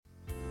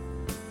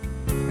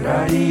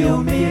Radio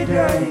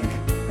Meerdijk,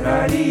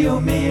 Radio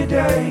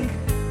Meerdijk,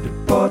 de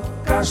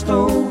podcast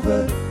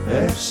over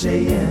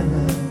FCM.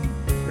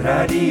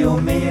 Radio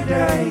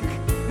Meerdijk,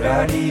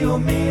 Radio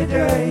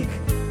Meerdijk,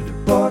 de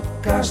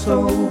podcast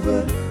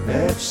over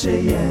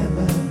FCM.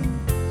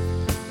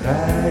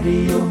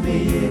 Radio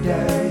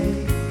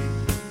Meerdijk,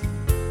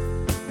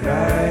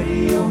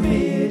 Radio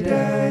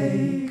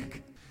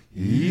Meerdijk.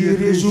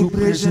 Hier is uw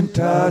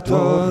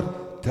presentator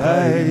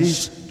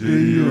Thijs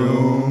de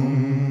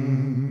Jong.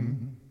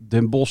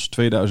 Den Bosch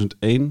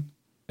 2001,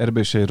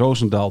 RBC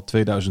Roosendaal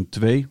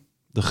 2002,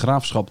 De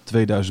Graafschap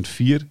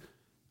 2004,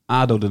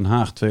 ADO Den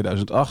Haag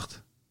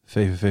 2008,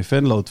 VVV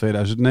Venlo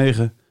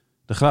 2009,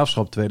 De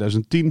Graafschap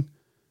 2010,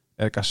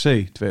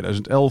 RKC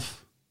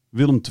 2011,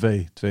 Willem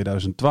II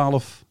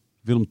 2012,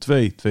 Willem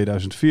II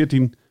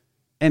 2014,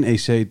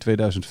 NEC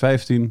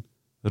 2015,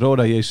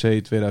 Roda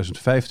JC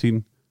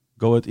 2015,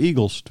 Go Ahead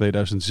Eagles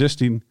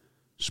 2016,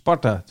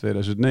 Sparta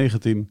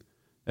 2019,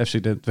 FC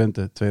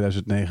Twente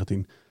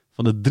 2019.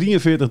 Van de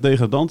 43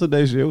 degradanten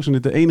deze eeuw zijn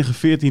dit de enige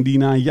 14 die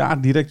na een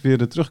jaar direct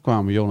weer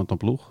terugkwamen, Jonathan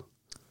Ploeg.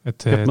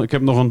 Ik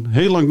heb nog een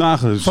heel lang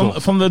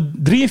nagezocht. Van de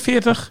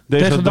 43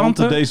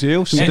 degradanten deze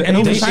eeuw. En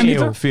hoeveel zijn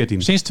dit er?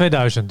 14. Sinds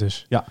 2000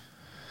 dus. Ja.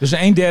 Dus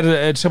een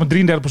derde,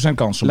 zeg maar 33%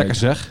 kans. Lekker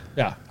zeg.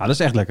 Ja, dat is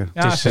echt lekker.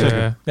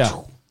 Ja,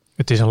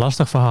 het is een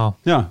lastig verhaal.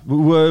 Ja,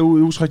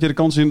 hoe schat je de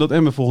kans in dat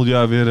Emmen volgend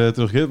jaar weer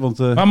terugkeert? Want,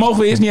 maar mogen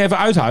we eerst niet even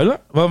uithuilen?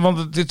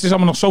 Want het is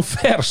allemaal nog zo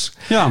vers.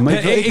 Ja, maar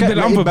ik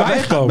ben amper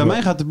bijgekomen. Bij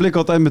mij gaat de blik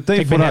altijd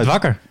meteen vooruit. Ik ben net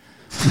wakker.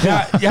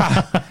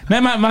 Ja.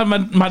 Nee,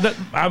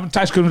 maar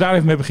Thijs, kunnen we daar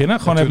even mee beginnen?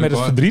 Gewoon natuurlijk,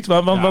 even met het verdriet.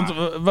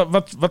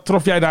 Want wat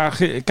trof jij daar?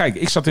 Kijk,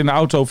 ik zat in de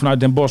auto vanuit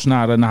Den Bosch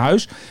naar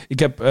huis. Ik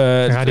heb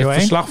het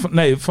verslag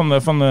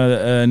van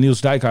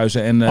Niels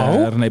Dijkhuizen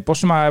en René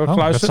Postema hebben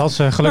geluisterd. Dat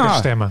zal ze gelukkig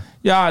stemmen.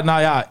 Ja,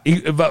 nou ja,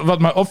 wat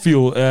mij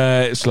opviel,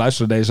 ze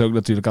luisteren deze ook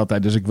natuurlijk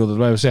altijd, dus ik wil het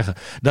wel even zeggen,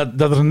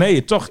 dat René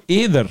het toch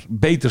eerder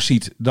beter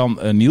ziet dan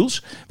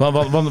Niels. Maar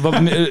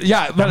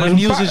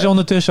Niels is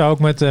ondertussen ook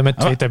met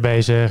Twitter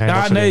bezig.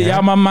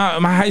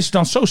 Maar hij is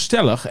dan zo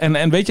stellig.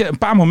 En weet je, een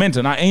paar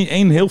momenten,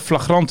 één heel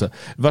flagrante,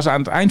 was aan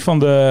het eind van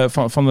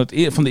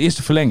de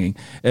eerste verlenging.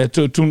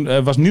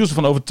 Toen was Niels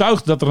ervan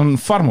overtuigd dat er een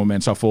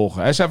VAR-moment zou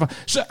volgen. Hij zei van,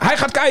 hij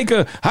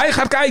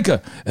gaat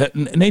kijken.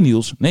 Nee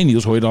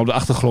Niels, hoor je dan op de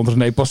achtergrond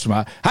René Postema.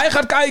 Hij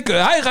gaat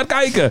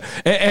kijken.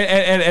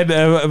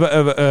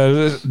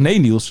 Nee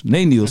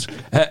Niels.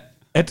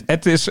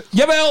 Het is...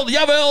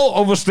 Jawel!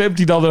 Overstreept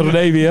hij dan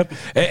René weer.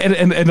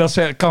 En dan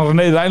kan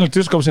René er eindelijk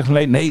tussenkomen en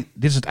zeggen... Nee,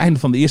 dit is het einde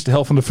van de eerste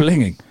helft van de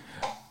verlenging.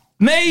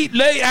 Nee,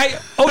 hij...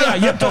 Oh ja,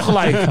 je hebt toch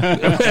gelijk.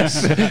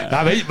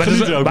 Maar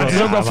het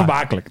is ook wel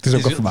vermakelijk.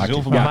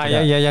 Maar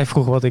jij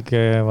vroeg wat ik...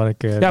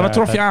 wat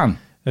trof je aan?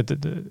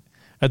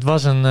 Het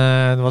was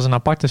een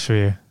aparte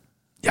sfeer.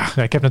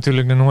 Ja, ik heb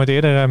natuurlijk nog nooit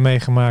eerder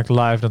meegemaakt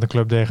live dat een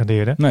club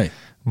degradeerde. Nee.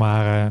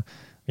 Maar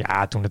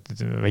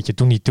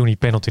toen die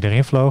penalty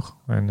erin vloog.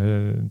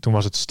 En toen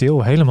was het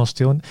stil, helemaal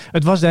stil.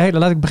 Het was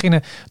laat ik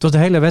beginnen. Het was de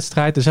hele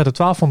wedstrijd. Er zaten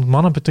 1200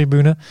 man op de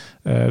tribune.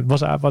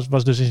 Het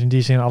was dus in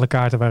die zin, alle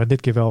kaarten waren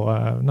dit keer wel...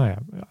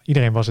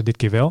 iedereen was er dit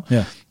keer wel. Ja.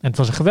 En het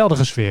was een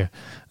geweldige sfeer.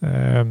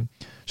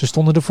 Ze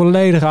stonden er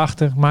volledig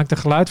achter. Maakte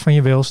geluid van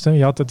je wilste.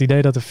 Je had het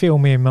idee dat er veel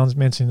meer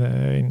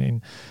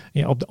mensen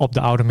op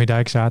de oude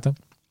Meerdijk zaten.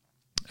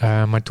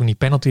 Maar toen die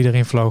penalty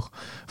erin vloog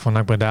van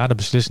NAC Breda, de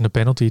beslissende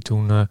penalty,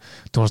 toen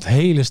was het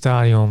hele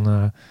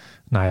stadion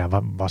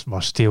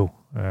was stil.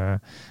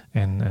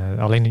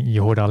 Je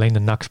hoorde alleen de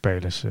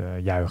NAC-spelers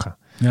juichen.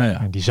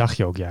 Ja. En die zag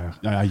je ook juichen.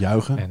 Ja,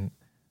 juichen. En,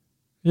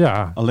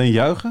 alleen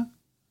juichen?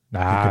 Ik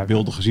heb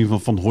beelden gezien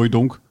van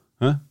Hooijdonk.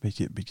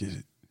 Beetje...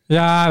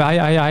 Ja,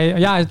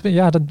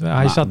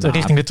 hij zat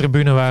richting de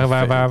tribune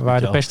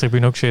waar de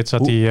perstribune ook zit.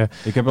 Zat hij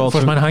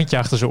volgens mij een handje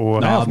achter zijn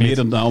oren. Meer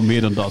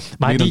dan dat.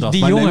 Maar die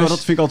jongens... maar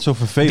dat vind ik altijd zo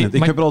vervelend.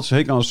 Ik heb er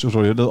altijd zeker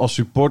als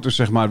supporters,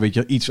 zeg maar, weet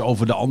je, iets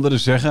over de anderen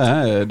zeggen.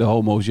 Hè? De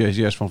homo's,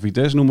 JCS van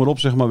Vitesse, noem maar op,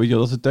 zeg maar. Weet je,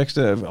 dat soort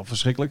teksten,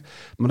 verschrikkelijk.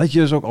 Maar dat je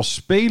dus ook als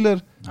speler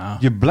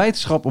je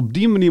blijdschap op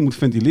die manier moet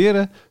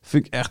ventileren,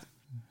 vind ik echt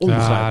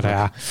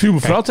onbegrijpelijk. Viel me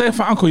vooral tegen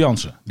van Anco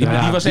Jansen. Die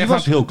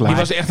was heel klein.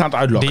 Die was echt aan het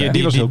uitlokken.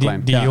 Die was heel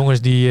klein. Die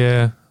jongens die...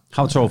 Gaan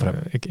we het zo over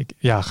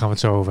hebben? Gaan we het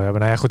zo over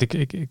hebben. Nou ja, goed.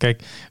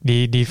 Kijk,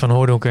 die Van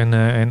Hooijdonk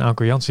en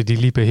Anco Jansen, die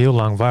liepen heel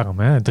lang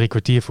warm. 3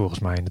 kwartier volgens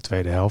mij in de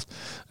tweede helft.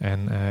 En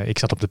ik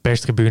zat op de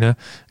perstribune.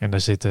 En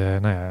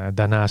daar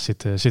daarnaast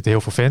zitten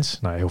heel veel fans.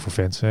 Nou, heel veel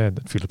fans.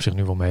 Dat viel op zich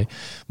nu wel mee.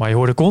 Maar je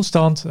hoorde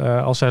constant,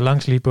 als zij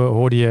langsliepen,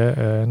 hoorde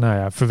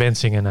je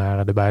verwensingen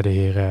naar de beide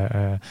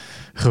heren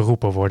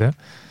geroepen worden.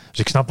 Dus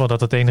ik snap wel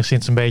dat het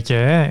enigszins een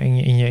beetje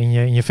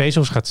in je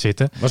vezels gaat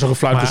zitten. Was ook een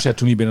fluitconcert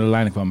toen hij binnen de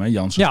lijnen kwam, hè,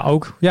 Jansen? Ja,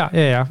 ook. Ja.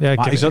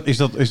 Maar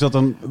is dat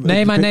een...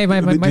 Nee, maar...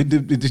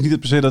 Dit is niet het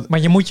per se dat... Maar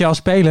je moet je als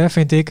speler,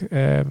 vind ik...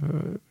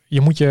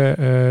 je moet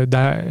je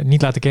daar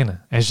niet laten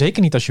kennen. En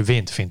zeker niet als je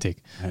wint, vind ik.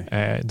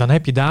 Nee. Dan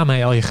heb je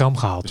daarmee al je gram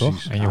gehaald,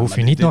 toch? En je hoeft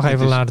je niet nog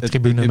even naar de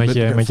tribune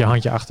met je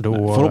handje achter de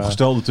oren.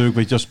 Vooropgesteld natuurlijk,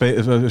 weet je,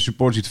 als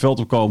supporters die het veld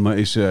opkomen,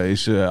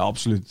 is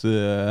absoluut...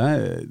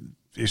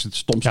 is het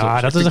stomste.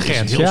 Ja, dat is de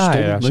grens. Heel stom,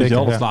 zeker. weet je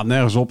wel. Dat slaat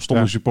nergens op.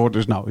 Stomme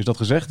supporters. Nou, is dat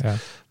gezegd. Ja.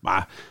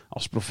 Maar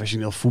als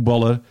professioneel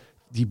voetballer,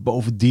 die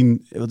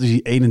bovendien, wat is hij,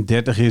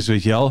 31 is,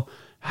 weet je wel.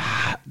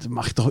 Dan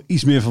mag je toch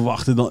iets meer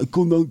verwachten dan,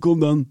 kom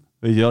dan.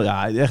 Weet je wel,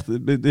 ja, echt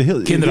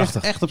heel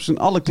kinderachtig. Echt op zijn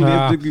alle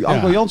kleinst.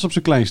 Anco Jansen op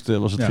zijn kleinste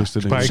was het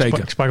gisteren. Zeker.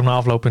 Ik sprak hem na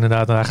afloop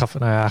inderdaad en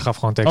hij gaf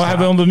gewoon tekst. Hij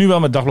wilde nu wel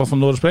met Dagblad van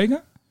Noorden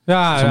spreken?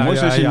 Ja, zo mooi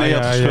als hij nee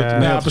had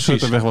geschud.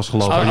 Precies. Weg was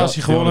gelopen. Als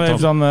hij gewonnen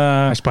heeft, dan...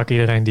 Hij sprak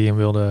iedereen die hem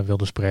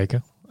wilde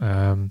spreken.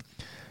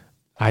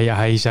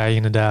 Hij zei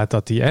inderdaad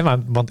dat hij...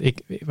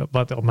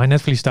 wat op mijn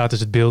netvlies staat is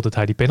het beeld dat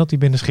hij die penalty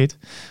binnenschiet.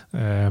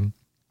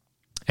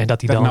 En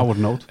dat hij dan... Nou wordt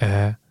nood.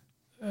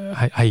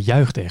 Hij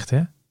juicht echt,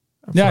 hè?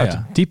 Vanuit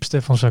het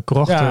diepste van zijn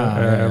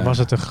krochten was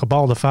het een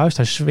gebalde vuist.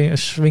 Hij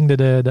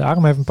swingde de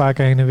arm even een paar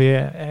keer heen en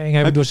weer.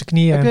 Hing door zijn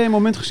knieën. Heb jij een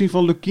moment gezien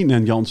van Lukkien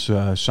en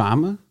Jansen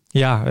samen?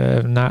 Ja,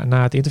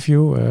 na het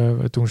interview.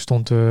 Toen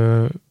stond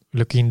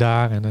Lukkien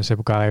daar. En ze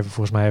hebben elkaar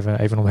volgens mij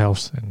even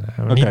omhelst.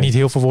 En, niet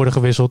heel veel woorden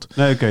gewisseld.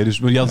 Nee, oké. Dus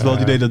maar je had wel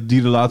het idee dat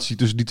die relatie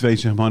tussen die twee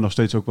zeg maar nog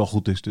steeds ook wel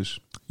goed is. Dus.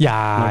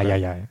 Ja.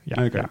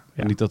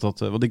 Niet dat.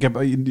 Want ik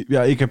heb in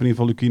ieder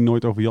geval Lukkien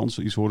nooit over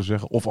Jansen iets horen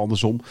zeggen. Of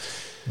andersom.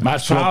 Maar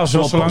het verhaal is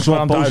wel zo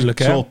langzamerhand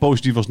duidelijk. Zowel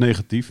positief als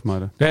negatief. Maar,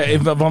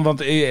 want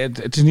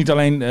het is niet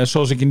alleen,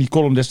 zoals ik in die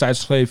column destijds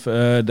schreef,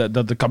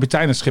 dat de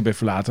kapitein het schip heeft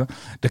verlaten.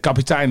 De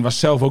kapitein was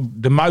zelf ook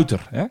de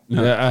muiter. Hè?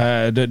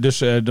 Ja. Dus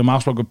normaal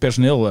gesproken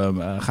personeel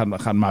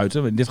gaan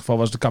muiten. In dit geval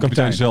was het de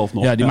kapitein zelf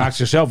nog. Ja, die maakt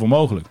zichzelf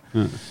onmogelijk.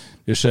 Ja.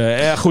 Dus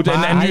goed,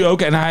 en nu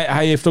ook. En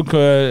hij heeft ook...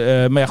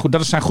 maar ja, goed,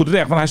 dat is zijn goede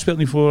recht. Want hij speelt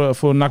niet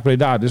voor NAC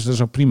Breda. Dus dat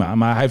is ook prima.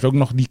 Maar hij heeft ook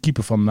nog die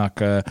keeper van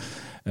NAC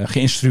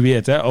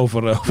geïnstrueerd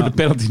over de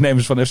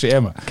penaltynemers van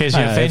FCM.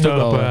 Keesje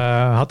Veendorp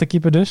had de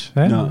keeper dus.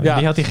 Hè? Ja.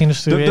 Die had hij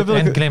geïnstrueerd.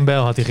 En Glenn Bell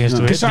had hij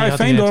geïnstrueerd. Keesje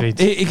Veendorp,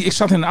 ik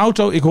zat in een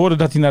auto. Ik hoorde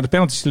dat hij naar de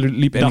penalties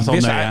liep. En ik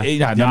wist...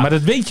 maar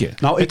dat weet je.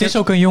 Nou, het is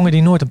ook een jongen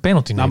die nooit een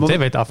penalty neemt. Dat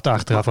werd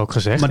achteraf ook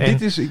gezegd.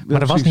 Maar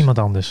er was niemand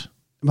anders.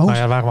 Maar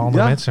er waren wel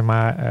andere mensen.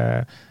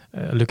 Maar...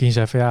 Lukkien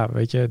zei van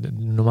weet je, het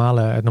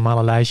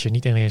normale lijstje,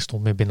 niet iedereen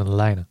stond meer binnen de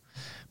lijnen.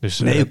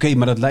 Dus, oké,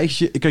 maar dat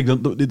lijstje... Kijk,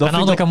 aan de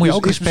andere kant moet je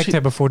ook respect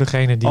hebben voor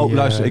degene die de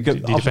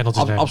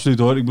penalties nemen. Absoluut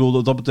hoor, ik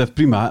bedoel, dat betreft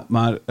prima.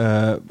 Maar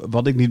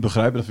wat ik niet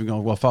begrijp, dat vind ik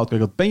ook wel fout.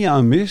 Kijk, dat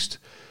Peña mist...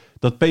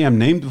 Dat Peña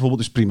neemt bijvoorbeeld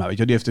is prima. Weet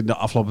je? Die heeft in de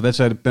afgelopen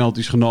wedstrijden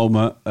penalties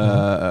genomen.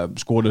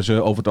 Scoorden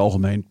ze over het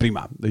algemeen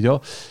prima. Weet je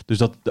wel? Dus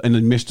dat, en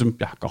dan mist hem.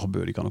 Ja, kan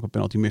gebeuren. Die kan ook een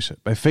penalty missen.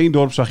 Bij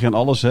Veendorp zag je aan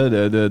alles.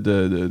 Hè?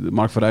 De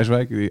Mark van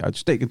Rijswijk. Die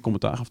uitstekend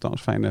commentaar gaf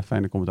trouwens.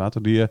 Fijne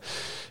commentator.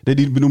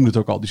 Die benoemde het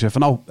ook al. Die zei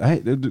van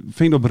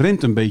Veendorp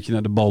rent een beetje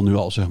naar de bal nu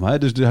al. Zeg maar.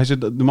 Dus hij zegt,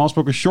 normaal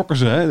gesproken shocken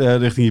ze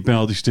richting die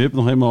penalty stip.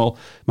 Nog helemaal.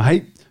 Maar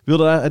hij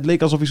wilde, het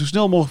leek alsof hij zo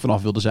snel mogelijk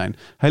vanaf wilde zijn.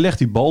 Hij legt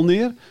die bal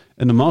neer.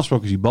 En normaal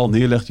gesproken is die bal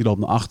neerlegt, je loopt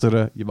naar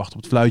achteren, je wacht op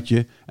het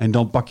fluitje. En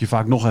dan pak je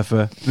vaak nog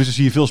even, dus dan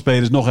zie je veel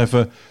spelers nog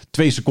even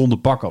 2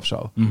 seconden pakken of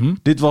zo. Mm-hmm.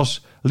 Dit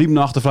was, liep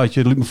naar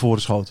achterfluitje, liep me voor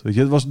de schoot. Weet je,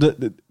 het was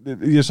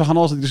je zag aan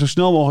alles dat hij zo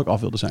snel mogelijk af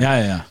wilde zijn.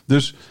 Ja.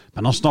 Dus,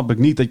 maar dan snap ik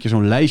niet dat je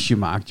zo'n lijstje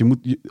maakt.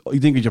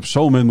 Ik denk dat je op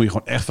zo'n moment moet je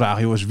gewoon echt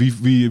vragen, jongens,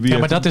 wie ja,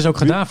 maar dat is ook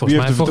gedaan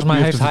volgens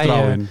mij.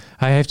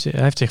 Hij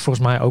heeft zich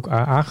volgens mij ook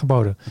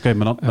aangeboden. Oké,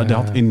 maar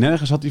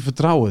nergens had hij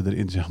vertrouwen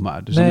erin, zeg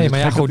maar. Dus nee, maar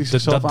ja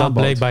goed, dat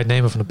bleek bij het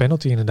nemen van de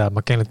penalty inderdaad.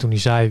 Maar kennelijk toen hij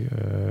zei,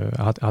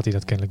 had hij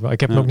dat kennelijk wel. Ik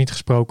heb hem ook niet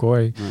gesproken hoor.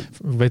 Ik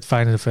weet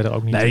Feyenoord verder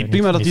ook niet. Nee,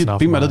 prima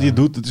dat hij het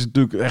doet. Het is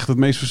natuurlijk echt het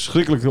meest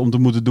verschrikkelijke om te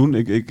moeten doen.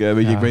 Ik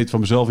weet van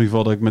mezelf in ieder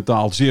geval dat ik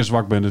mentaal zeer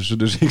zwak ben.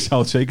 Dus ik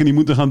zou het zeker niet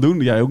moeten gaan doen.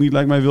 Jij ook niet,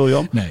 lijkt mij,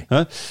 William. Nee.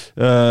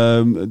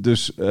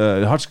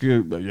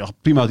 Hartstikke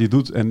prima dat hij het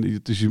doet.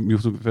 En je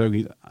hoeft ook verder ook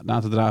niet na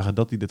te dragen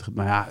dat hij dit...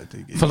 Maar ja,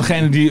 van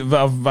degene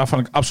waarvan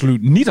ik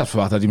absoluut niet had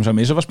verwacht dat hij hem zou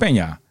missen, was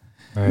Peña.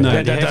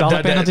 Nee, die heeft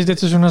alle penalties dit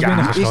seizoen als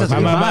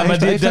binnengeschoten. Maar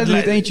heeft hij er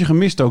niet eentje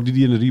gemist ook,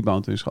 die in de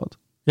rebound inschoot?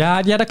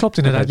 Ja, dat klopt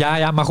inderdaad. Okay.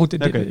 Ja, maar goed.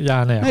 Maar je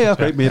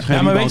hebt geen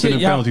rebound in een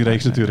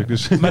penalty-reeks natuurlijk.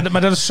 Dus.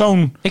 Maar dat is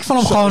zo'n... Ik vond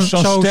hem gewoon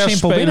zo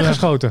simpel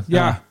binnengeschoten.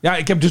 Ja,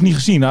 ik heb het dus niet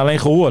gezien, alleen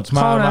gehoord.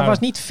 Maar hij was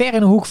niet ver in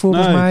de hoek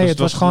volgens mij. Het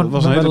was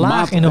gewoon een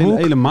laag in de hoek.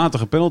 Hele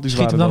matige penalties.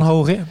 Schiet hem dan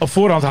hoog in. Op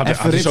voorhand had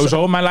hij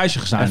sowieso op mijn lijstje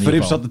gestaan. En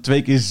Verrips zat er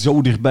 2 keer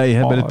zo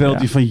dichtbij. Bij de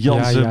penalty van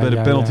Jansen, bij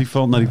de penalty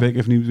van... Ik weet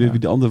even niet wie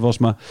de andere was,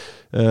 maar...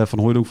 Van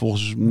Hooijdonk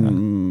volgens...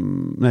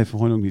 Nee, van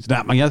Hooijdonk niet.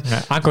 Nou, maar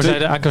Anco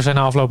zei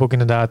na afloop ook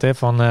inderdaad...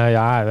 van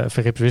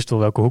Verrips wist wel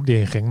welke hoek die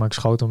in ging... maar ik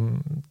schoot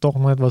hem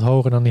toch net wat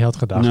hoger dan hij had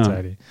gedacht, zei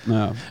hij.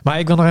 Ja. Maar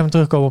ik wil nog even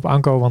terugkomen op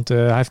Anco... want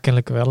hij heeft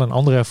kennelijk wel een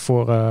andere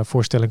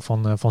voorstelling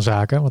van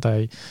zaken. Want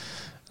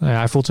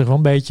hij voelt zich wel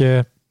een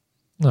beetje...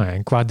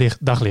 een kwaad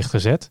daglicht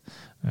gezet.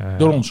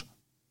 Door ons?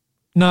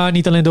 Nou,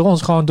 niet alleen door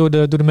ons, gewoon door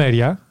de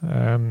media.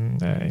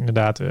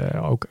 Inderdaad,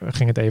 ook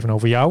ging het even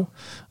over jou.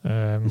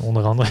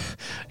 Onder andere,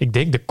 ik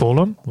denk de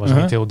column, was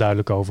er niet heel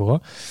duidelijk over hoor.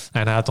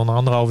 En hij had onder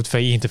andere over het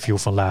VI-interview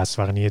van laatst,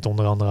 waarin hij het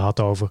onder andere had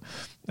over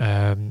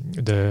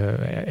de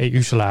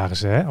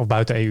EU-salarissen, of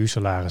buiten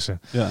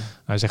EU-salarissen. Ja.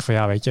 Hij zegt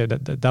van weet je,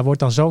 daar wordt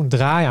dan zo'n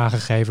draai aan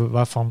gegeven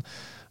waarvan...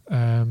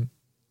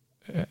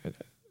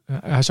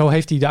 Zo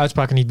heeft hij de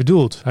uitspraken niet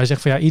bedoeld. Hij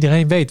zegt van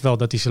iedereen weet wel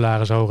dat die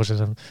salaris hoger zijn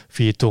dan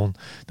 4 ton.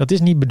 Dat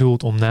is niet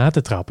bedoeld om na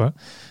te trappen.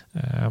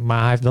 Maar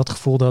hij heeft dat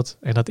gevoel dat,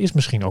 en dat is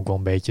misschien ook wel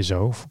een beetje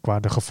zo, qua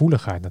de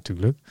gevoeligheid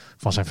natuurlijk,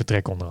 van zijn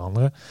vertrek onder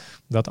andere,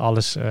 dat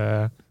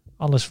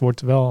alles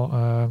wordt wel,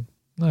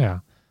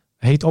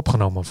 heet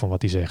opgenomen van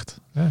wat hij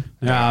zegt.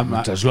 Ja,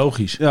 maar dat is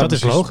logisch. Ja, dat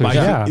is logisch,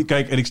 maar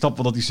kijk, en ik snap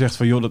wel dat hij zegt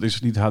van, joh, dat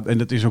is niet hard. En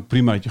dat is ook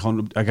prima. Dat je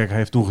gewoon, kijk, hij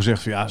heeft toen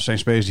gezegd van, zijn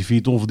spelers die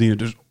 4 ton verdienen,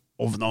 dus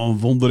of het nou een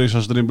wonder is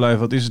als ze erin blijven,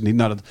 wat is het niet?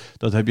 Nou,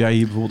 dat heb jij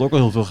hier bijvoorbeeld ook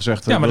al heel veel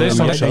gezegd. Ja, maar dat is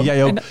ook zo. En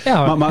jij ook.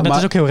 Maar dat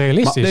is ook heel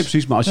realistisch. Nee,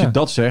 precies. Maar als je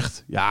dat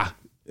zegt,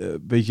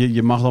 weet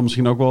je mag dan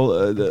misschien ook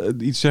wel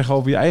iets zeggen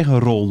over je eigen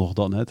rol nog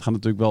dan. Hè? Het gaat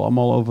natuurlijk wel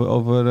allemaal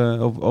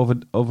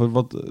over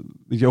wat,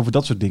 weet je, over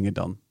dat soort dingen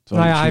dan.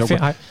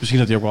 Misschien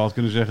had hij ook wel had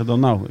kunnen zeggen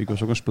dan, ik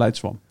was ook een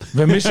splijtswam.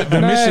 We missen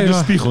de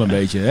spiegel een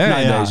beetje,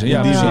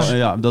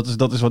 hè?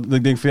 Dat is wat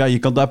ik denk van je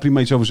kan daar prima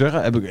iets over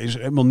zeggen. Heb ik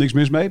helemaal niks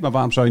mis mee. Maar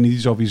waarom zou je niet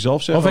iets over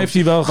jezelf zeggen? Of heeft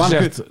hij wel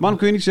gezegd? Waarom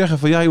kun je niet zeggen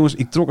van jongens,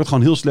 ik trok het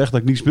gewoon heel slecht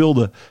dat ik niet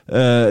speelde.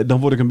 Dan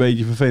word ik een beetje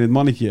een vervelend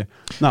mannetje.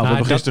 We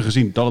hebben gisteren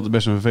gezien dat het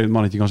best een vervelend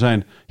mannetje kan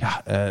zijn.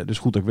 Dus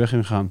goed dat ik weg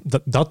ben gegaan.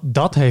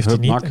 Dat heeft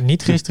hij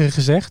niet gisteren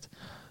gezegd.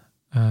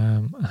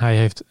 Hij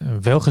heeft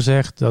wel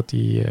gezegd dat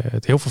hij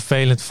het heel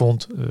vervelend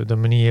vond, de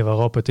manier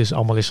waarop het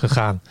allemaal is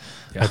gegaan,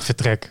 het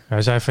vertrek.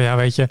 Hij zei van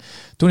weet je,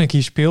 toen ik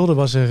hier speelde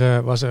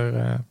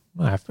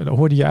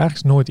hoorde je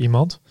eigenlijk nooit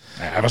iemand.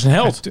 Hij was een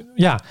held.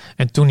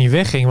 En toen hij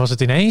wegging was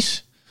het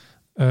ineens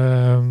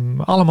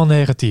allemaal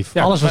negatief.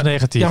 Alles was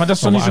negatief. Ja, maar dat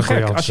is toch niet zo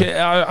gek.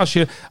 Als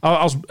je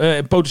als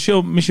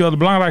potentieel misschien wel de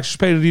belangrijkste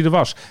speler die er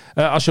was,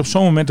 als je op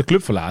zo'n moment de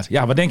club verlaat,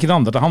 wat denk je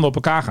dan? Dat de handen op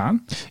elkaar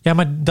gaan? Ja,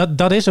 maar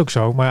dat is ook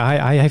zo.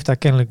 Maar hij heeft daar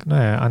kennelijk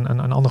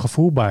een ander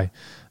gevoel bij.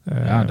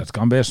 Dat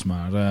kan best,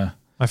 maar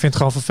hij vindt het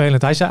gewoon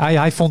vervelend.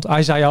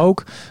 Hij zei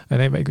ook,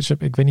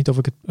 ik weet niet of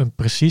ik het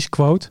precies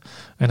quote,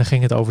 en dan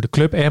ging het over de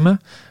club Emmen.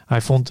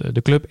 Hij vond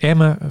de club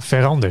Emmen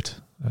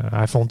veranderd.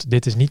 Hij vond,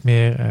 dit is niet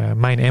meer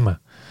mijn Emmen.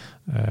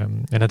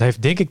 En dat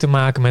heeft denk ik te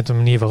maken met de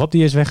manier waarop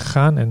die is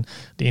weggegaan en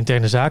de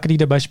interne zaken die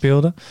daarbij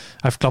speelden.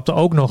 Hij verklapte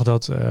ook nog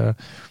dat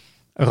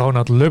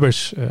Ronald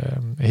Lubbers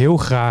heel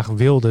graag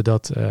wilde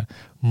dat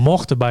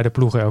mochten beide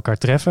ploegen elkaar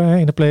treffen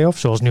in de play-off,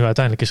 zoals nu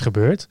uiteindelijk is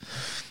gebeurd,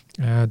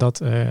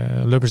 dat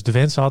Lubbers de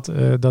wens had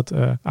dat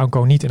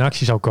Anco niet in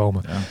actie zou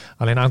komen. Ja.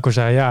 Alleen Anco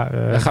zei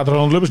daar gaat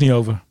Ronald Lubbers niet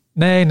over.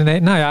 Nee.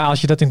 Nou ja,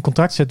 als je dat in het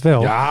contract zet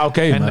wel. Ja,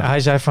 oké. En hij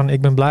zei van,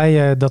 ik ben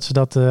blij dat ze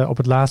dat op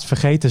het laatst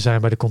vergeten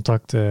zijn bij de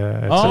contract.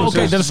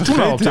 Oké. Dat is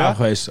toen al op tafel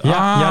geweest.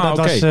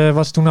 Dat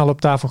was toen al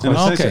op tafel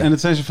geweest. En dat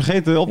zijn ze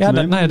vergeten op te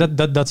nemen.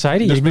 Dat zei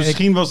hij. Dus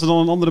misschien was er dan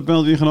een andere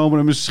penalty ingenomen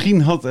en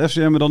misschien had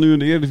FCM dan nu in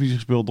de Eredivisie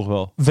gespeeld toch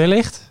wel.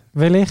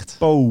 Wellicht.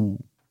 Oh.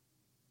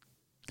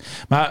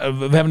 Maar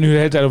we hebben nu de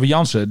hele tijd over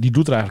Jansen. Die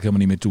doet er eigenlijk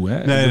helemaal niet meer toe.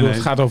 Hè? Nee.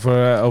 Het gaat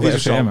over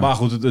FCM. Maar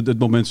goed, het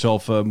moment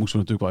zelf moesten we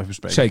natuurlijk wel even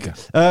spreken. Zeker.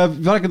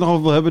 Waar ik het nog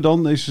over wil hebben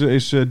dan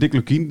is Dick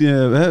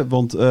Lukkien.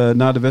 Want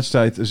na de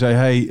wedstrijd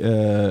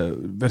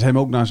werd hem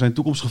ook naar zijn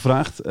toekomst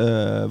gevraagd.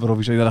 Waarop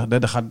hij zei,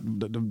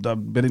 daar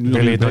ben ik nu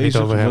nog niet bezig.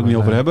 Daar wil ik het niet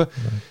over hebben.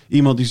 Nee.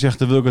 Iemand die zegt,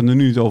 daar wil ik het nu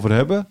niet over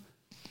hebben.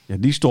 Ja,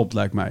 die stopt,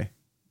 lijkt mij.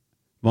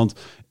 Want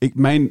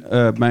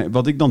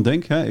wat ik dan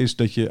denk, is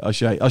dat je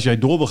als jij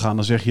door wil gaan,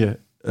 dan zeg je,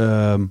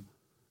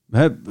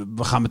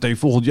 we gaan meteen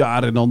volgend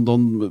jaar en dan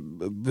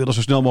willen we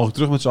zo snel mogelijk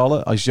terug met z'n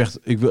allen. Als je zegt,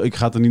 ik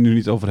ga het er nu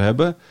niet over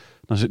hebben,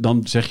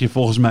 dan zeg je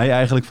volgens mij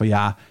eigenlijk van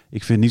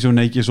ik vind het niet zo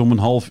netjes om een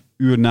half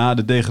uur na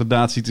de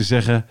degradatie te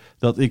zeggen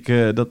dat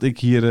ik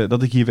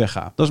hier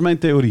wegga. Dat is mijn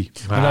theorie.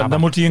 Maar dan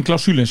moet hij een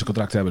clausule in zijn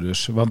contract hebben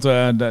dus. Want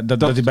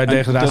dat hij bij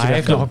degradatie... Hij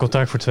heeft nog een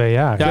contract voor 2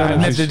 jaar. Ja,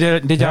 net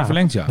dit jaar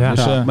verlengd, ja.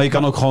 Dus, maar je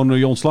kan ook gewoon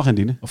je ontslag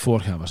indienen. Of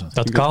vorig jaar was dat.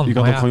 Dat kan. Je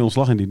kan ook gewoon je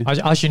ontslag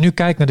indienen. Als je nu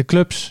kijkt naar de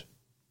clubs,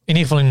 in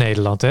ieder geval in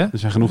Nederland, hè? Er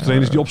zijn genoeg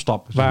trainers die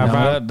opstappen.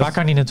 Waar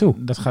kan hij naartoe?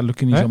 Dat gaat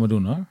Lukkien niet zomaar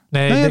doen, hoor.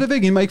 Nee, dat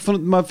weet ik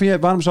niet. Maar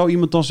waarom zou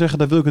iemand dan zeggen,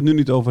 daar wil ik het nu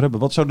niet over hebben?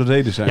 Wat zou de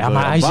reden zijn? Ja,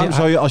 maar waarom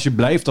zou je, als je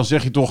blijft, dan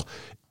zeg je toch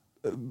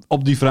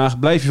op die vraag,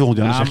 blijf je volgend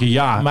jaar? Dan zeg je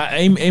ja. Maar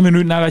 1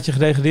 minuut nadat je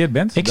gedegradeerd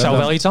bent? Ik zou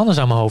wel iets anders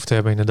aan mijn hoofd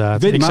hebben,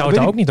 inderdaad. Ik zou het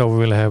daar ook niet over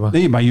willen hebben.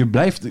 Nee, maar je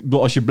blijft.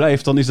 Als je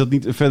blijft, dan is dat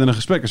niet verder een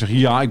gesprek. Dan zeg je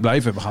ja, ik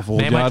blijf. We gaan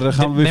volgend jaar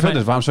gaan we weer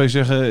verder. Waarom zou je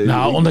zeggen...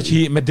 Nou, omdat je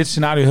hier met dit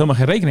scenario helemaal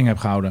geen rekening hebt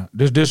gehouden.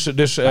 Dus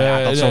dat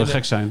zou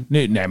gek zijn.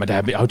 Nee, maar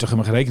daar hou je toch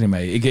helemaal geen rekening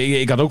mee.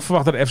 Ik had ook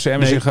verwacht dat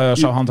FCM zich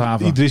zou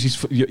handhaven. Er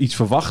is iets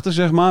verwachten,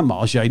 zeg maar. Maar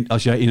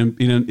als jij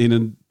in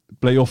een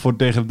play-off voor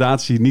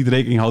degradatie niet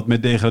rekening houdt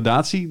met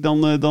degradatie,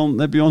 dan heb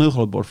je wel een heel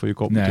groot bord voor je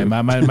kop. Nee,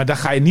 maar daar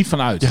ga je niet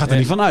van uit. Je gaat er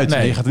niet van uit.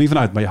 Nee, je gaat er niet van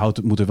uit. Maar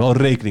je moet er wel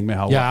rekening mee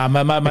houden. Ja,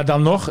 maar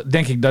dan nog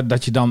denk ik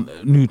dat je dan,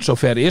 nu het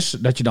zover is,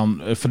 dat je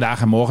dan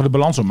vandaag en morgen de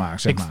balans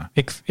opmaakt, zeg maar.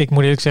 Ik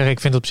moet eerlijk zeggen, ik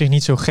vind het op zich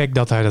niet zo gek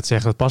dat hij dat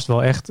zegt. Dat past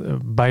wel echt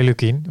bij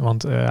Lukkien.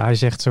 Want hij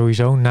zegt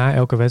sowieso na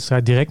elke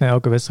wedstrijd, direct na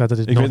elke wedstrijd, dat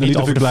hij het nog niet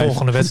over de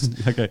volgende wedstrijd,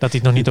 okay. Dat hij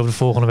het nog niet over de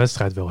volgende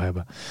wedstrijd wil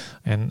hebben.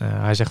 En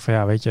hij zegt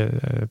van weet je,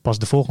 pas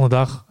de volgende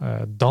dag,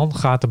 dan dan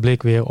gaat de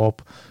blik weer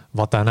op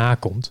wat daarna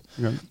komt.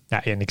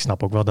 Ja, en ik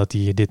snap ook wel dat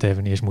hij dit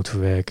even eerst moet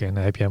verwerken. En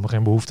daar heb je helemaal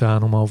geen behoefte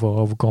aan om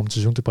over komend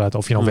seizoen te praten.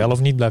 Of je nou wel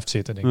of niet blijft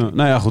zitten, denk ik.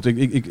 Nou ja,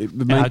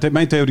 goed.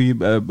 Mijn theorie,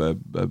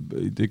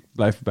 ik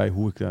blijf bij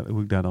hoe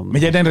ik daar dan... Maar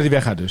jij denkt dat hij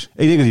weggaat dus?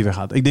 Ik denk dat hij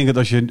weggaat. Ik denk dat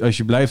als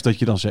je blijft, dat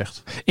je dan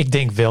zegt. Ik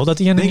denk wel dat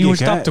hij een nieuwe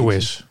stap toe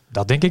is.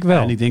 Dat denk ik wel.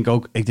 Ja, en ik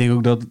denk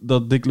ook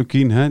dat Dick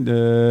Lukkien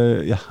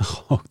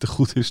te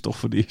goed is toch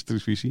voor de eerste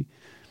divisie.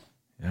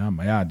 Ja,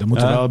 maar ja, dan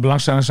moet er wel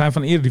belangstelling zijn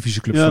van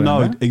eredivisieclubs. Ja,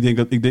 nou, ik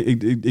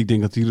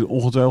denk dat die er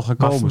ongetwijfeld gaan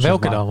komen.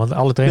 Welke dan? Want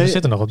alle trainers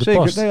zitten nog op de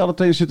post. Nee, alle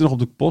trainers zitten nog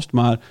op de post.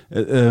 Maar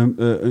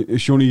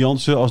Johnny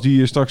Jansen, als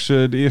die straks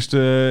de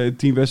eerste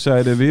 10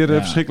 wedstrijden weer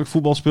verschrikkelijk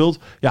voetbal speelt,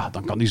 ja,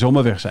 dan kan die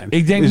zomaar weg zijn.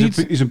 Ik denk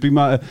is een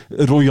prima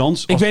Ron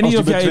Jans. Ik weet niet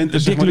of jij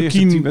Dick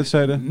Lukkien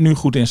nu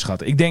goed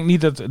inschat. Ik denk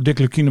niet dat Dick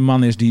Lukkien een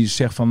man is die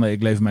zegt van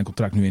ik lever mijn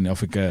contract nu in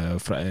of ik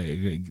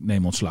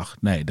neem ontslag.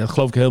 Nee, dat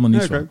geloof ik helemaal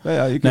niet van.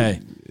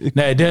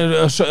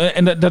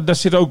 En daar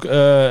zit ook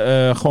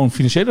gewoon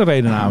financiële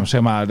redenen aan,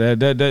 zeg maar.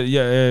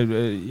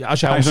 Als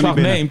je ontslag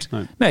neemt,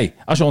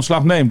 als je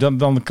ontslag neemt,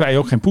 dan krijg je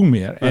ook geen poen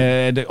meer.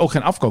 Ook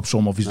geen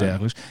afkoopsom of iets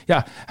dergelijks.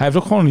 Ja, hij heeft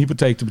ook gewoon een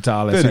hypotheek te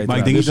betalen. Et maar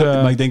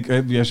ik denk,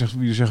 jij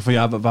zegt van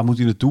ja, waar moet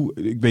hij naartoe?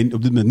 Ik weet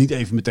op dit moment niet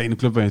even meteen een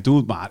club waar je naartoe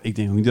moet, maar ik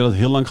denk ook niet dat het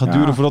heel lang gaat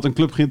duren voordat een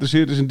club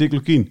geïnteresseerd is in Dick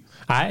Lukkien.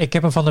 Ik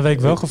heb hem van de week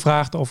wel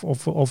gevraagd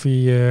of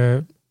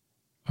hij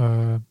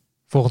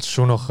volgend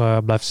seizoen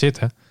nog blijft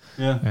zitten.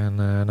 Ja.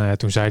 En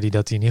toen zei hij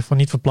dat hij in ieder geval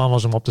niet van plan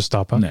was om op te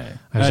stappen. Nee.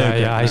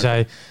 Hij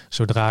zei,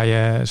 zodra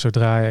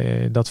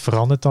je dat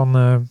verandert,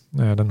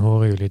 dan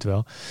horen jullie het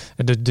wel.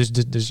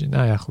 Dus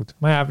nou ja, goed.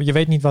 Maar ja, je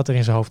weet niet wat er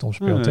in zijn hoofd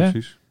omspeelt. Hè?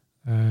 Precies.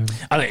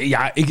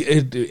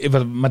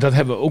 Maar dat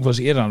hebben we ook wel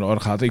eens eerder aan de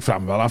orde gehad. Ik vraag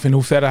me wel af in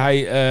hoeverre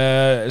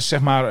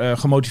hij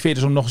gemotiveerd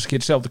is om nog eens een keer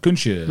hetzelfde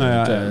kunstje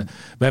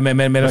met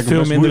een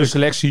veel mindere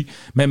selectie,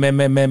 met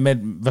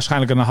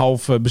waarschijnlijk een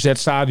half bezet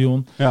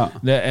stadion. Ja.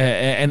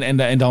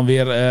 En dan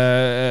weer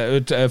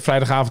het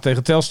vrijdagavond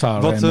tegen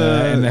Telstar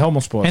en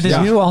Helmond Sport. En het is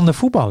heel ander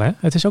voetbal, hè?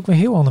 Het is ook weer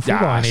heel ander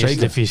voetbal in de eerste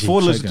divisie.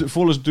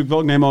 Vol is natuurlijk wel.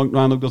 Ik neem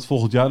aan ook dat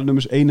volgend jaar de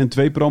nummers 1 en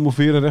 2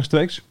 promoveren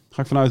rechtstreeks.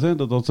 Ga ik vanuit, hè?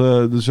 Dat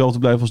dezelfde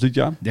blijft als dit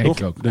jaar. Denk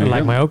ik ook. Dat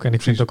lijkt mij ook. En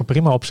ik vind het ook een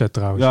prima opzet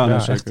trouwens. Ja,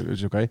 zeker. Dat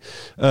is oké.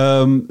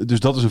 Dus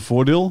dat is een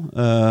voordeel.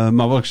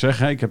 Maar wat ik zeg,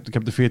 hè, ik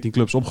heb de 14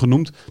 clubs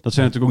opgenoemd. Dat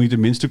zijn natuurlijk ook niet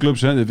de minste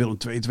clubs. Hè. Willem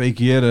 2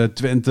 keer,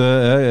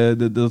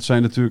 Twente. Dat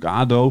zijn natuurlijk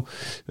ADO.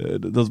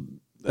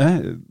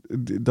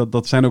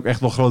 Dat zijn ook echt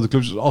wel grote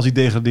clubs. Dus als die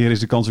degraderen is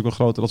de kans ook wel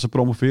groter dat ze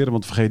promoveren.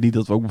 Want vergeet niet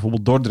dat we ook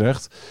bijvoorbeeld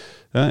Dordrecht...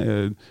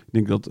 ik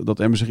denk dat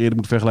Emmen zich eerder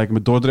moet vergelijken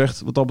met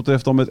Dordrecht. Wat dat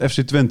betreft dan met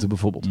FC Twente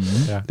bijvoorbeeld.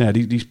 Mm-hmm.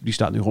 Die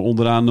staat nu gewoon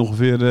onderaan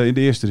ongeveer in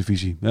de eerste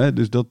divisie.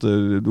 Dus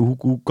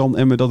hoe kan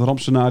Emmen dat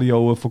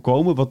rampscenario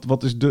voorkomen?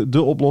 Wat is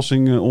de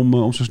oplossing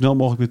om zo snel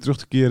mogelijk weer terug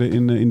te keren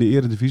in de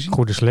eredivisie?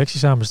 Goede selectie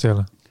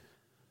samenstellen.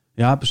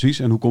 Ja, precies.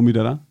 En hoe kom je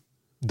daaraan?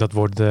 Dat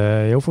wordt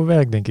heel veel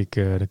werk, denk ik,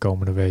 de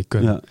komende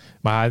weken. Ja.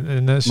 Maar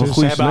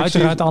ze hebben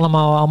uiteraard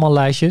allemaal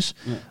lijstjes.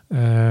 Ja.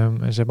 En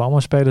ze hebben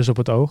allemaal spelers op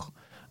het oog.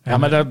 Ja,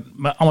 maar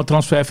allemaal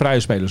transfervrije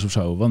spelers of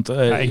zo. Want,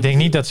 ik denk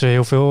niet dat ze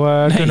heel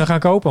veel kunnen gaan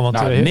kopen.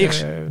 Want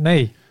niks.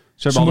 Nee.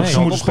 Ze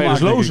moeten spelers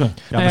lozen.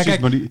 Ja,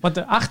 kijk, want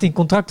de 18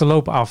 contracten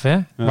lopen af, hè?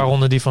 Ja.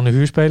 Waaronder die van de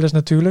huurspelers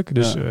natuurlijk.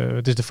 Dus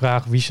het is de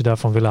vraag wie ze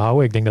daarvan willen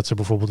houden. Ik denk dat ze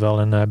bijvoorbeeld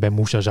wel een Ben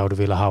Moussa zouden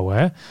willen houden.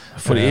 Hè?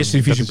 Voor de eerste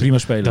divisie prima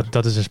speler.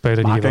 Dat is een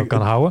speler die je wel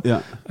kan houden.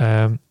 Ja.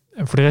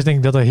 En voor de rest denk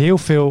ik dat er heel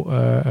veel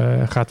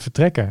gaat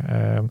vertrekken.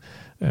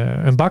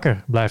 Een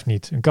Bakker blijft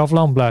niet. Een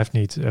Kavlan blijft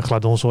niet.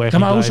 Gladon zal echt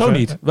maar hoezo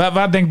niet?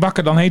 Waar denkt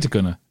Bakker dan heen te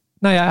kunnen?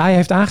 Nou ja, hij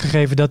heeft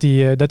aangegeven dat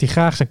hij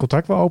graag zijn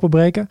contract wil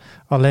openbreken.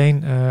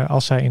 Alleen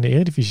als zij in de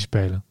Eredivisie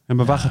spelen. En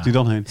maar waar gaat hij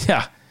dan heen?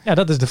 Ja,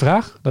 dat is de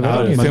vraag.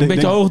 Dat vind ik een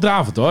beetje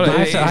hoogdravend hoor.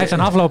 Hij heeft een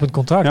aflopend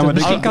contract. Ja,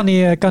 misschien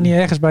kan hij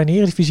ergens bij een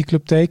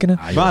Eredivisieclub tekenen.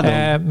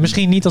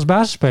 Misschien niet als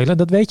basisspeler,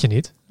 dat weet je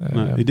niet.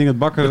 Ik denk dat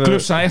Bakker... De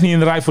clubs staan echt niet in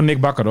de rij voor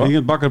Nick Bakker hoor. Ik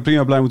denk dat Bakker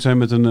prima blij moet zijn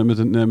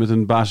met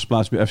een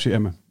basisplaats bij FC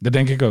Emmen. Dat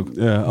denk ik ook.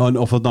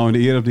 Of dat nou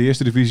in de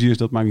eerste divisie is,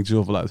 dat maakt niet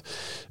zoveel uit.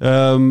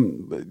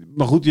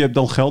 Maar goed, je hebt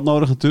dan geld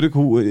nodig natuurlijk.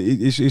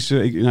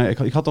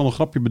 Ik had al een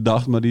grapje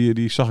bedacht, maar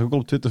die zag ik ook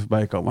op Twitter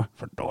voorbij komen.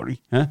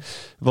 Verdorie.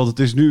 Want het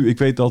is nu, ik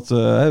weet dat,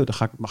 dan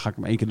ga ik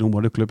hem één keer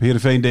noemen, de club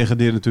Heerenveen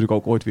degradeerde natuurlijk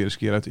ook ooit weer eens een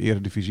keer uit de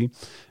eredivisie.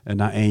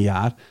 Na 1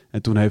 jaar.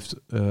 En toen heeft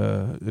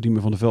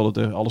Riemer van der Velde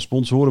tegen alle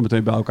sponsoren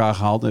meteen bij elkaar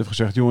gehaald en heeft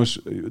gezegd,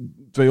 jongens,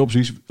 2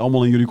 opties.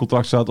 Allemaal in jullie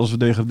contract staat, als we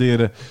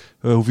degraderen,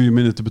 hoeven jullie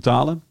minder te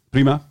betalen.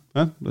 Prima,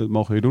 dat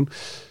mogen jullie doen.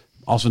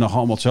 Als we nou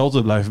allemaal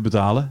hetzelfde blijven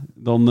betalen,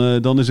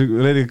 dan is er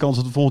een redelijke kans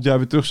dat we volgend jaar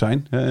weer terug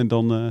zijn. En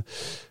toen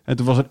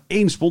was er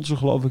 1 sponsor,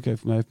 geloof ik,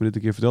 heeft me dit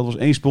een keer verteld. Er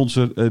was 1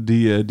 sponsor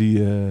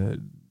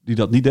die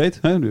dat niet deed.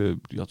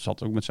 Die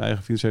zat ook met zijn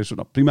eigen financiële...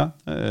 Nou, prima,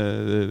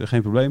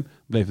 geen probleem.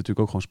 Bleef natuurlijk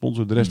ook gewoon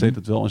sponsor. De rest deed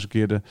het wel eens een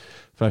keer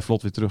vrij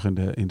vlot weer terug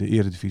in de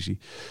eredivisie.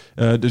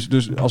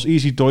 Dus als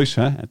Easy Toys,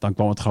 en dan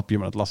kwam het grapje,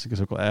 maar het lastige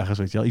is ook wel ergens,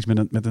 weet je wel, iets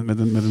met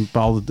een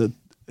bepaalde...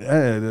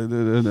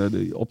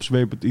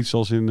 opzwepend iets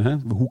als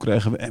in, hoe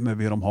krijgen we Emmen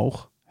weer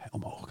omhoog?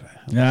 omhoog krijgen.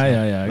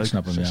 Ja, ik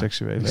snap hem. Ja.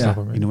 Seksuele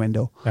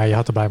innuendo. Ja, je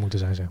had erbij moeten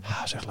zijn, zeg maar. Ja,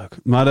 dat is echt leuk.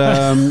 Maar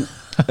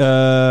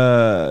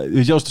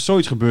weet je, als er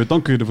zoiets gebeurt,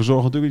 dan kun je ervoor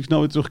zorgen natuurlijk dat je snel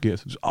weer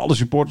terugkeert. Dus alle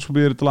supporters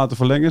proberen te laten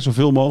verlengen.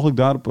 Zoveel mogelijk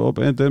daar op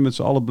NTM met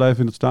z'n allen blijven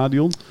in het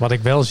stadion. Wat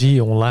ik wel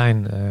zie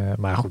online,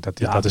 maar goed,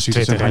 dat is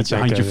Twitter.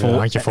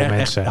 Handjevol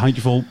mensen.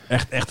 Handjevol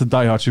echte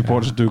diehard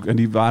supporters natuurlijk. En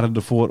die waren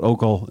ervoor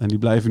ook al. En die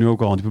blijven nu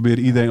ook al. En die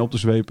proberen iedereen op te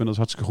zwepen. En dat is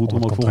hartstikke goed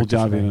om ook volgend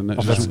jaar weer een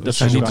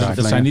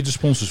dat zijn niet de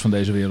sponsors van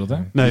deze wereld, hè?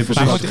 Nee,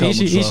 precies.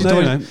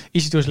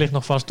 Easy Tours ligt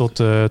nog vast tot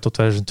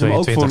 2022. Maar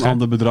ook voor een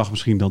ander bedrag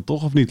misschien dan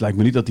toch, of niet? Lijkt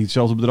me niet dat hij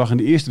hetzelfde bedrag in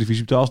de eerste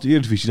divisie betaalt als de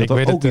Eredivisie. Dat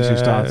er ook iets in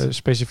staat.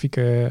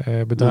 Specifieke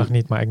bedrag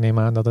niet, maar ik neem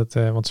aan dat het...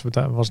 want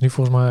het was nu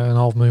volgens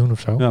mij 500.000 of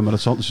zo. Ja, maar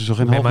dat zal dus zo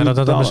geen half miljoen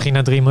dat het misschien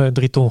naar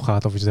 3 ton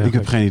gaat of iets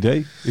dergelijks. Ik heb geen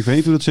idee. Ik weet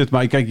niet hoe dat zit.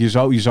 Maar kijk, je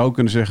zou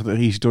kunnen zeggen tegen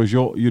Easy Tours,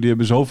 joh, jullie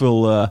hebben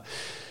zoveel...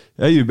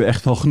 jullie hebben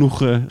echt wel genoeg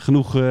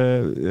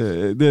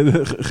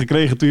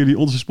gekregen toen jullie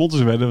onze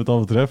sponsors werden, wat dat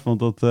betreft.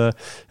 Want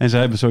en zij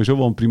hebben sowieso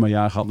wel een prima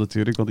jaar gehad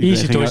natuurlijk. Want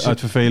iedereen ging uit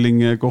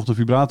verveling kocht een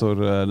vibrator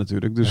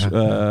natuurlijk. Dus,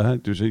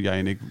 dus jij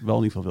en ik wel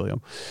in ieder geval,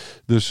 William.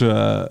 Dus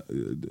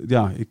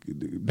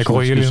ik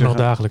hoor jullie nog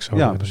dagelijks zo.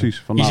 Ja,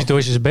 precies. Easy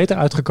Toys is beter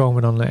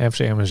uitgekomen dan de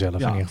FCM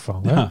zelf in ieder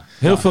geval. Ja.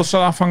 Heel veel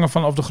zal afhangen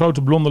van of de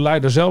grote blonde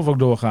leider zelf ook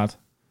doorgaat.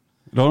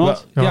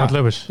 Ronald? Ronald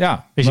Lubbers.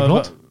 Ja. Is hij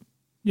blond?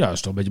 Ja,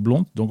 is toch een beetje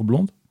blond,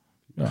 donkerblond.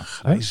 Ja.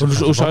 Hoe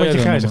zou je een beetje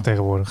grijzig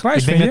tegenwoordig?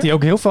 Grijs, ik denk dat hij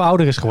ook heel veel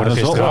ouder is geworden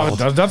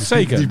gisteren. Dat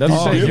zeker. Dat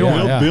is zeker.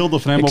 Heel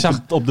beelden van hem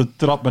op de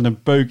trap met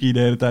een peukje de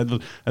hele tijd.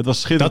 Het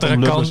was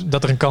schitterend.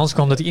 Dat er een kans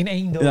kwam dat hij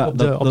ineen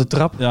op de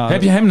trap. Ja,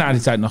 heb je hem na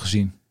die tijd nog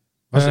gezien?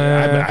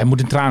 Hij moet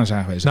in tranen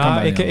zijn geweest.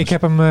 Nou, ik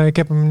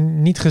heb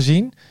hem niet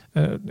gezien.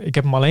 Ik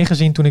heb hem alleen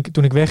gezien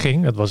toen ik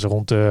wegging. Dat was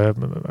rond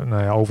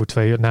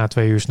na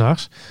 2 uur 's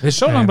nachts. Is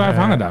zo lang blijven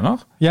hangen daar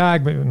nog? Ja,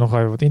 ik ben nog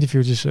even wat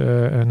interviewtjes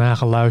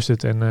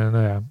nageluisterd. En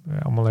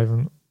allemaal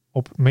even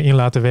op me in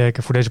laten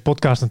werken. Voor deze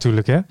podcast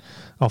natuurlijk, hè.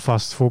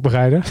 Alvast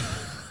voorbereiden.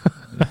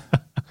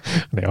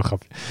 Nee, al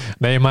grapje.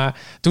 Nee, maar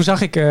toen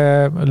zag ik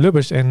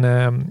Lubbers en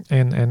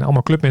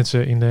allemaal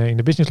clubmensen in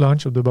de business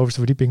lounge op de bovenste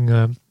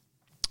verdieping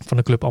van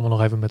de club allemaal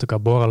nog even met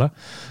elkaar borrelen.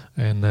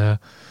 En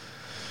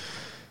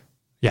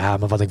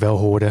maar wat ik wel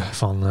hoorde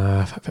van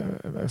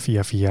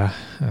via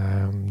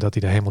dat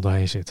hij er helemaal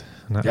doorheen zit.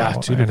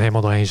 En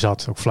helemaal doorheen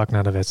zat, ook vlak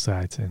na de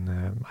wedstrijd. En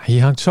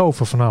hier hangt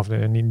zoveel vanaf.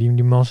 En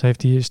die man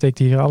steekt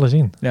hier alles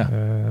in. Ja.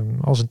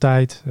 Al zijn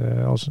tijd,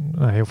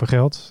 heel veel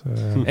geld.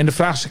 En de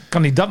vraag is,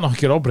 kan hij dat nog een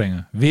keer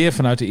opbrengen? Weer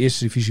vanuit de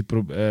eerste divisie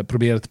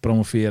proberen te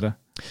promoveren?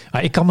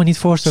 Ik kan me niet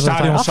voorstellen dat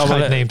hij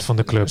afscheid neemt van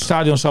de club. Het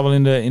stadion zal wel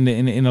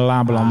in de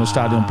la belanden,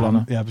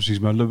 stadionplannen. Ja, precies.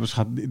 Maar Lubbers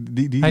gaat...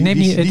 Hij neemt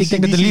niet, ik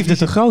denk dat de liefde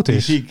te groot is.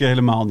 Die zie ik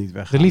helemaal niet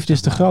weggaan. De liefde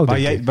is te groot.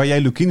 Waar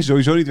jij Lukkien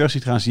sowieso niet weg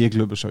ziet gaan, zie ik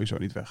Lubbers sowieso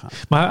niet weggaan.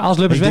 Maar als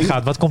Lubbers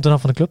weggaat, wat komt er dan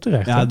van de club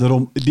terecht? Ja,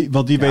 daarom.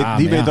 Want die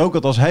weet ook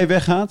dat als hij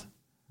weggaat,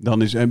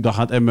 dan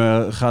gaat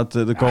Emmen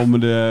de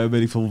komende,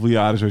 weet ik veel hoeveel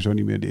jaren sowieso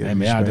niet meer de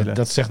Eredivisie spelen.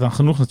 Dat zegt dan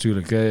genoeg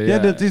natuurlijk.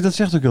 Dat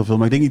zegt ook heel veel.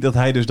 Maar ik denk niet dat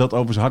hij dus dat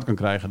over zijn hart kan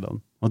krijgen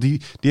dan. Want die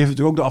heeft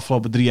natuurlijk ook de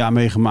afgelopen 3 jaar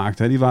meegemaakt.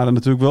 Hè. Die waren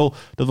natuurlijk wel,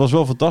 dat was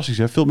wel fantastisch.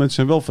 Hè. Veel mensen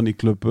zijn wel van die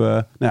club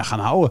gaan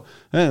houden.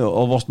 Hè.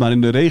 Al was het maar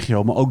in de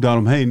regio, maar ook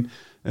daaromheen.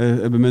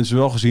 Hebben mensen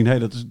wel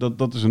gezien,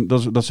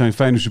 dat zijn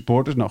fijne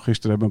supporters. Nou,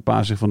 gisteren hebben een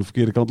paar zich van de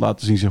verkeerde kant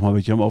laten zien, zeg maar,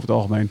 weet je, maar over het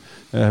algemeen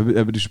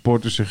hebben die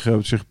supporters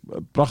zich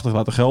prachtig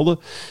laten gelden.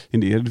 In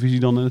de Eredivisie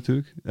dan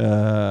natuurlijk.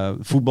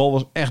 Voetbal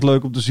was echt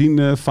leuk om te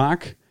zien,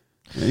 vaak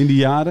in die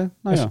jaren.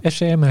 Nou,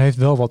 FCM heeft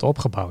wel wat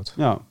opgebouwd.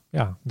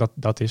 Ja,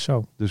 dat is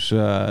zo. Dus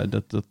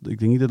ik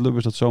denk niet dat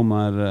Lubbers dat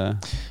zomaar...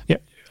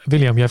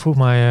 William, jij vroeg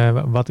mij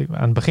wat ik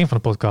aan het begin van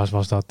de podcast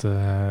was dat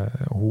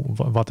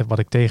wat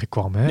ik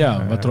tegenkwam. Hè?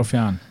 Ja, wat trof je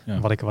aan? Ja.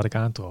 Wat ik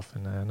aantrof.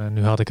 En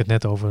nu had ik het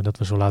net over dat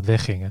we zo laat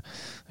weggingen.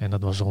 En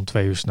dat was rond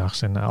 2 uur 's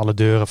nachts. En alle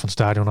deuren van het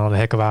stadion, alle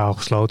hekken waren al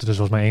gesloten. Dus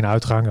er was maar 1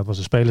 uitgang. Dat was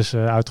de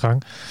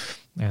spelersuitgang.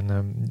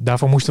 En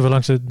daarvoor moesten we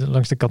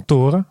langs de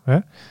kantoren. Hè?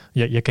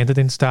 Je kent het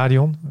in het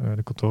stadion.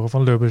 De kantoren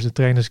van Lubbers, de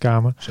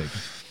trainerskamer. Zeker.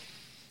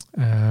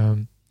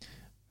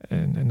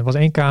 En er was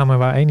 1 kamer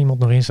waar 1 iemand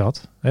nog in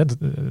zat.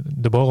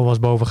 De borrel was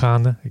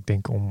bovengaande. Ik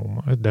denk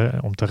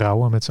om te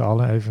rouwen met z'n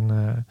allen.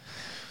 Even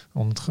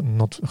om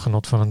het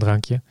genot van een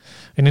drankje.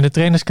 En in de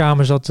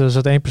trainerskamer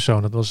zat 1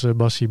 persoon. Dat was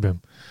Bas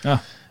Siebum.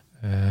 Ja.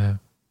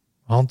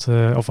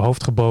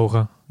 Hoofd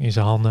gebogen in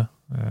zijn handen.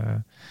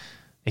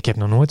 Ik heb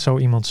nog nooit zo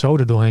iemand zo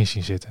er doorheen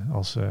zien zitten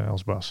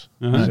als Bas.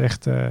 Dat is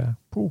echt...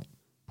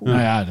 Nou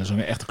ja, dat is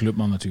een echte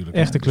clubman natuurlijk.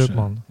 Echte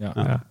clubman.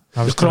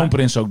 Dus, de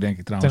kroonprins ook, denk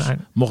ik trouwens.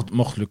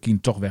 Mocht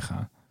Lukkien toch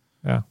weggaan.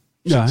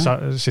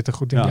 Zit er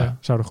goed in. Ja.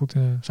 Zou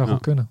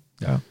goed kunnen.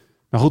 Ja.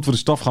 Maar goed, voor de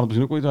staf gaat het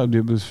misschien ook ooit uit.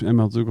 Die hebben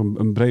natuurlijk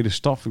een brede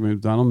staf. Ik weet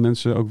niet, daarom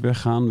mensen ook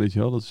weggaan. Weet je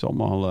wel, dat is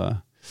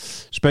allemaal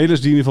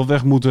spelers die in ieder geval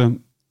weg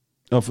moeten.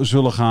 Of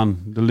zullen gaan.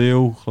 De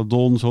Leeuw,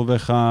 Gladon zal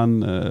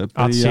weggaan.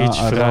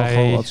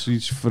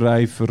 Atsic,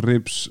 Vrij,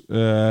 Verrips.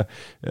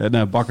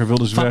 Bakker wil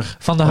dus weg.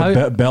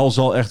 Bel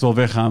zal echt wel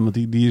weggaan, want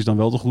die is dan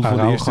wel te goed voor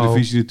de eerste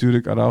divisie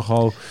natuurlijk.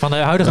 Araujo. Van de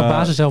huidige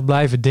basis zelf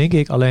blijven, denk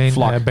ik, alleen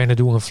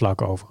Benedou en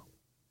Vlak over.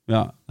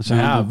 Ja,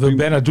 wil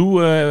Bernardo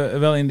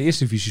wel in de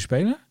eerste divisie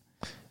spelen?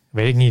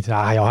 Weet ik niet.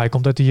 Hij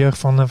komt uit de jeugd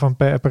van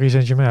Paris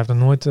Saint-Germain. Hij heeft nog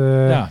nooit...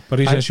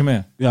 Paris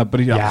Saint-Germain.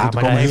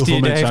 Maar heeft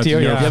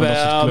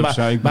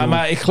hij...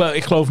 Maar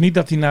ik geloof niet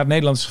dat hij naar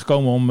Nederland is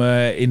gekomen om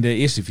in de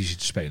eerste divisie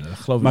te spelen.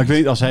 Maar ik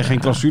weet, als hij geen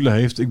clausule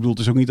heeft... Ik bedoel, het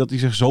is ook niet dat hij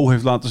zich zo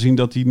heeft laten zien...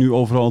 dat hij nu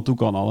overal aan toe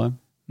kan al, hè?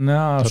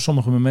 Nou,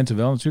 sommige momenten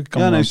wel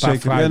natuurlijk.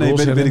 Zeker.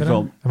 Weet ik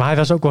wel. Maar hij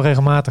was ook wel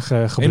regelmatig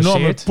geblesseerd.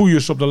 Enorme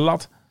poeiers op de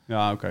lat.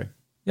 Ja, oké.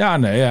 Ja,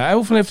 nee.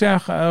 Hoeveel heeft hij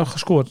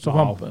gescoord? Toch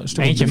wel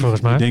eentje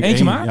volgens mij.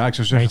 Eentje maar? Ja, ik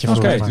zou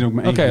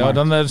zeggen. Oké,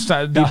 dan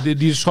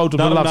die schoot op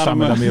de lat staan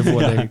we daar meer voor,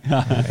 denk ik.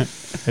 Ja.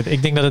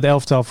 Ik denk dat het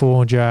elftal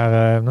volgend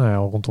jaar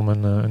rondom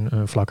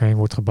een vlak heen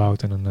wordt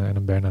gebouwd en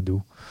een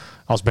Bernardo.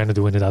 Als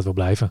Bernardo inderdaad wil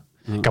blijven.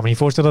 Ja. Ik kan me niet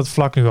voorstellen dat het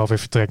vlak nu alweer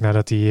vertrekt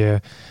nadat hij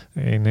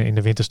in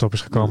de winterstop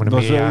is gekomen en een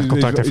meerjarig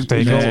contract heeft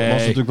getekend. Was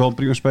natuurlijk wel een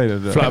prima speler.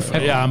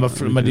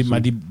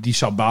 Maar die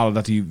zou balen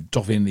dat hij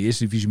toch weer in de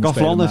eerste divisie moet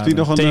spelen.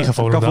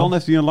 Kavlan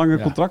heeft hij een langer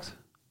contract?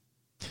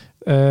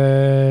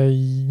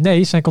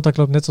 Nee, zijn contract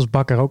loopt net als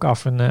Bakker ook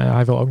af en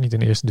hij wil ook niet in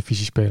de eerste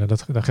divisie spelen.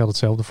 Daar geldt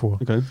hetzelfde voor.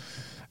 Oké.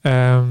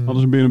 Hadden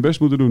ze meer hun best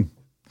moeten doen.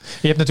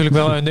 Je hebt natuurlijk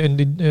wel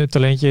een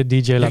talentje,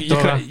 DJ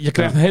Latorra. Je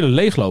krijgt een hele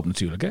leegloop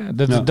natuurlijk. Hè?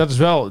 Dat is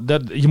wel...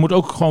 je moet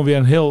ook gewoon weer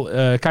een heel...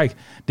 kijk,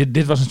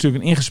 dit was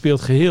natuurlijk een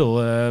ingespeeld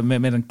geheel...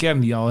 met een kern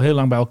die al heel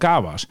lang bij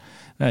elkaar was.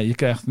 Je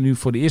krijgt nu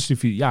voor de eerste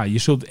divisie... Ja, je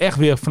zult echt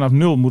weer vanaf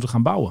nul moeten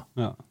gaan bouwen.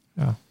 Ja.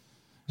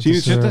 Zie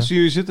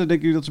je zitten?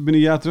 Denk je dat ze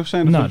binnen een jaar terug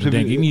zijn? Nou, dat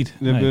denk ik niet.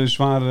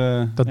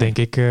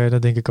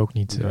 Dat denk ik ook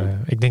niet. Okay.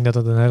 Ik denk dat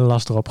het een hele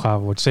lastige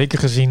opgave wordt. Zeker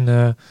gezien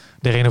de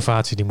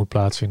renovatie die moet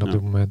plaatsvinden op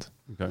dit moment.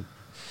 Okay.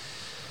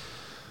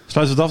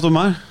 Sluit het af dan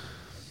maar.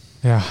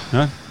 Ja.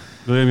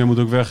 William, jij moet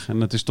ook weg.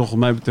 En het is toch wat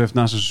mij betreft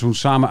na zo'n seizoen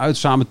samen uit,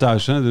 samen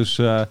thuis. Hè? Dus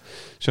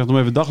zeg nog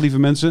even dag, lieve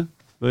mensen.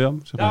 William,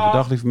 zeg maar even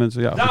dag, lieve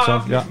mensen. Ja,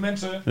 lieve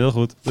mensen. Heel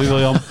goed. Doei,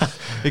 William.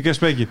 Ik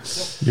spreek je.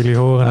 Jullie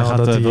horen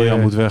dat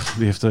William moet weg.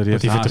 Die heeft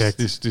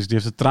vertrekt. Die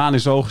heeft de traan in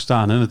zijn ogen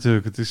staan, hè,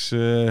 natuurlijk. Het is,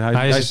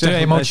 hij is te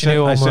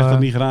emotioneel. Hij zegt dat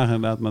niet graag,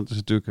 inderdaad. Maar het is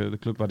natuurlijk de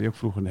club waar hij ook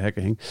vroeger in de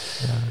hekken hing.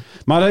 Ja.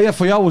 Maar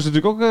voor jou is het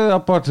natuurlijk ook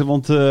apart.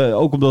 Want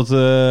ook omdat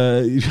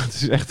het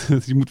is echt,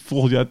 je moet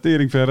volgend jaar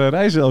tering ver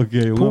reizen elke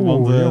keer, jongen.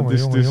 Want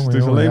het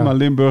is alleen maar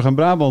Limburg en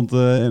Brabant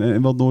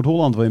en wat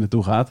Noord-Holland waar je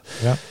naartoe gaat.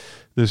 Ja.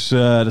 Dus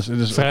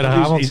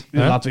vrijdagavond.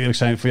 Laten we eerlijk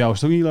zijn, voor jou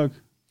is het ook niet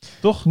leuk.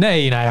 Toch?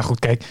 Nee, nou ja, goed.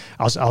 Kijk,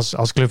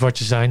 als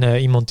clubwatcher zijn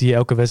iemand die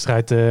elke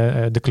wedstrijd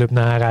de club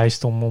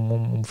nareist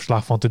om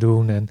verslag van te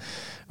doen. En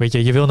weet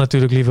je wil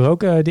natuurlijk liever ook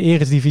de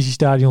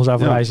eredivisiestadions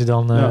afreizen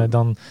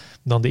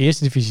dan de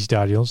eerste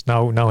divisiestadions.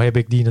 Nou heb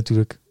ik die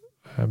natuurlijk,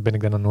 ben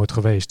ik daar nog nooit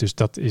geweest. Dus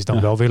dat is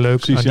dan wel weer leuk.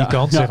 Precies, aan die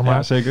kant, zeg maar.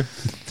 Ja, zeker.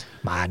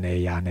 Maar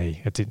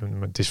nee.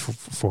 Het is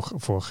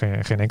voor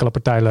geen enkele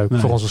partij leuk. Nee.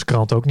 Voor ons als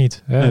krant ook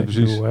niet. Hè? Nee,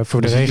 precies.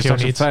 Voor de regio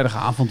niet.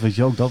 Vrijdagavond, weet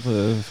je ook dat.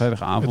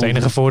 Vrijdagavond. Het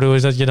enige voordeel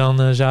is dat je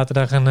dan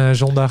zaterdag en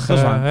zondag dat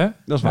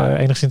is waar.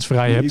 Enigszins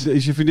vrij hebt.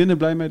 Is je vriendin er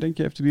blij mee, denk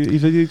je?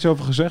 Heeft hij iets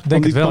over gezegd?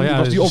 Denk het wel, ja.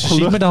 Was die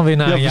opgelucht? Ziet me dan weer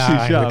na een jaar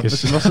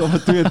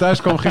eigenlijk. Toen je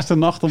thuis kwam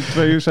gisternacht om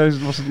 2 uur,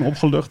 was het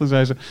opgelucht en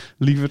zei ze,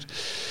 lieverd.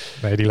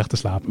 Nee, die lag te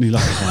slapen.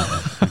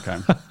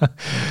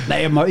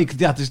 Nee, maar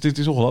het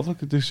is ongelooflijk.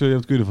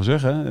 Wat kun je ervan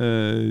zeggen?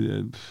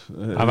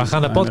 We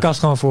gaan de podcast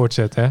gewoon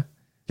voortzetten, hè?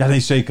 Ja, nee,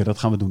 zeker. Dat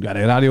gaan we doen. Ja,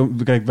 nee, radio.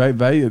 Kijk,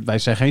 wij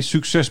zijn geen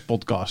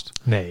succespodcast.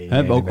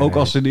 Nee. Ook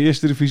als ze in de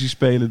eerste divisie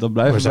spelen, dan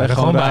blijven wij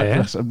gewoon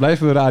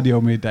blijven we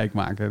Radio Meerdijk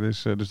maken.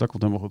 Dus dat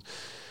komt helemaal goed.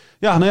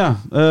 Ja, nou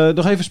ja.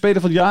 Nog even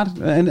speler van het jaar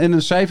en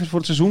een cijfer voor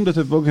het seizoen. Dat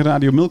hebben we ook in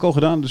Radio Milko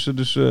gedaan.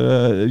 Dus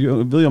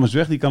William is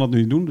weg, die kan het nu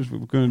niet doen. Dus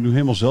we kunnen het nu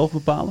helemaal zelf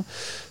bepalen.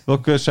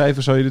 Welk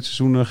cijfer zou je dit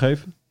seizoen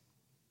geven?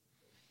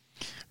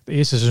 De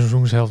eerste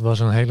seizoenshelft was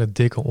een hele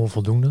dikke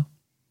onvoldoende.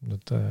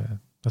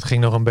 Dat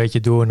ging nog een beetje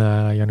door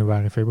naar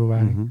januari,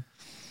 februari. Mm-hmm.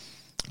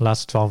 De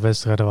laatste 12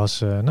 wedstrijden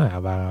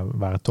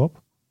waren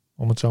top.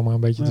 Om het zo maar een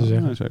beetje te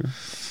zeggen. Zeker.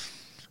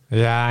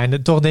 Ja,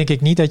 en toch denk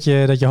ik niet dat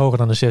je hoger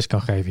dan een 6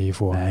 kan geven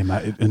hiervoor. Nee,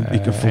 maar ik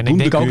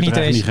voldoende kun je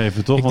het niet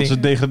geven, toch? Want ze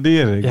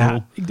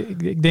degraderen.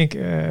 Ik denk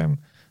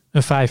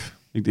een 5.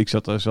 Ik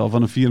zat er zelf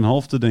aan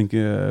een 4,5 te denken.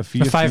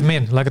 Een 5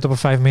 min. Laat ik het op een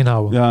 5 min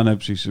houden. Ja, nee,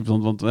 precies.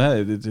 Want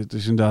het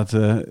is inderdaad...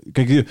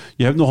 kijk,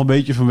 je hebt nog een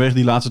beetje vanwege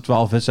die laatste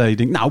 12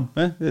 wedstrijden. Je denkt,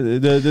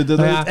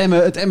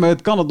 het Emmen,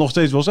 het kan het nog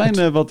steeds wel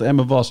zijn wat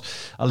Emmen was.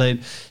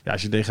 Alleen,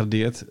 als je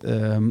degradeert...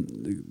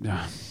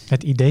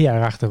 Het idee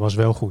erachter was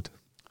wel goed.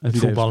 Het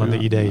voetballende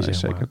idee, zeg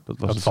maar. Zeker.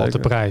 Dat valt te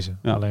prijzen.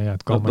 Ja. Alleen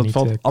het kwam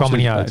er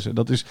niet uit.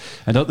 Dat is,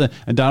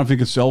 en daarom vind ik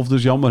het zelf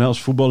dus jammer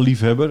als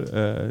voetballiefhebber.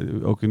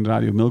 Ook in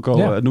Radio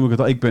Milko noem ik het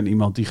al. Ik ben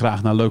iemand die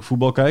graag naar leuk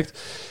voetbal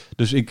kijkt.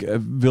 Dus ik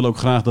wil ook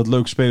graag dat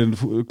leuk spelende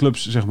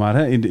clubs zeg maar,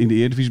 hè, in de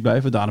Eredivisie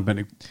blijven. Daarom ben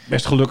ik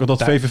best gelukkig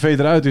dat VVV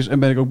eruit is. En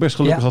ben ik ook best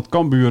gelukkig dat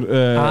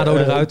Cambuur... ADO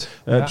eruit.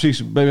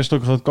 Precies, ben best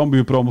gelukkig dat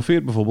Cambuur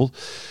promoveert bijvoorbeeld.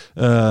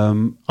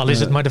 Al is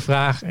het maar de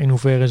vraag in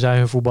hoeverre zij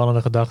hun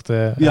voetballende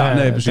gedachten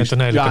ten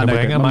tonele kunnen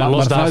brengen. Maar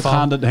los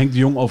daarvan... Henk de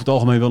Jong over het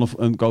algemeen wel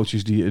een coach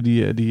is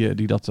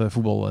die dat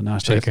voetbal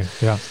naast zeker,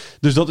 ja.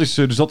 Dus dat is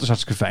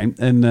hartstikke fijn.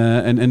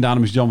 En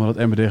daarom is het jammer dat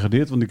Emmen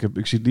degradeert. Want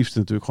ik zie het liefst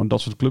natuurlijk gewoon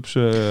dat soort clubs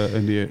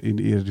in de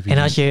Eredivisie. En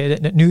als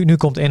je nu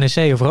komt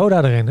NEC of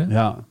Roda erin, hè?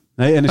 Ja.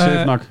 Nee, NEC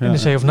of NAC.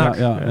 NEC of NAC.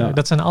 Ja.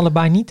 Dat zijn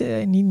allebei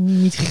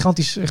niet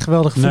gigantisch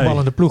geweldige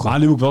voetballende ploegen. Maar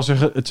nu moet ik wel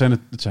zeggen, het zijn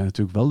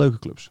natuurlijk wel leuke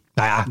clubs.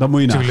 Nou ja, dat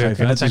moet je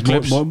nageven. Het zijn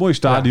clubs. Mooie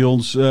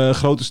stadions,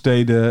 grote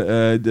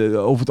steden,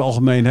 over het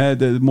algemeen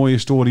de mooie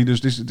story.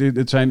 Dus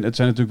het zijn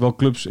natuurlijk wel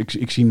clubs.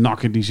 Ik zie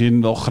NAC in die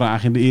zin wel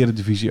graag in de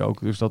Eredivisie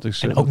ook. Dus dat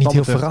is, en ook niet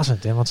heel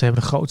verrassend, hè? Want ze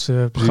hebben de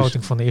grootste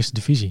begroting van de eerste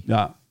divisie.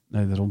 Ja.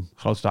 Nee, daarom.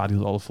 Groot stadion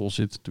dat alles vol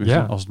zit.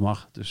 Als het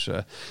mag. Dus,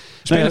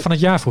 speler van het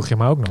jaar vroeg je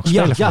me ook nog.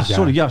 Speler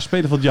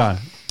van het jaar.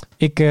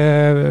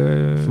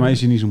 Voor mij is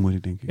hij niet zo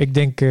moeilijk, denk ik. Ik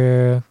denk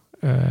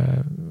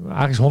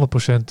eigenlijk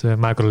 100%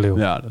 Michael de Leeuw.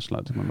 Ja, dat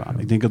sluit ik me aan.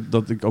 Ik denk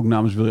dat ik ook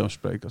namens William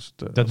spreek.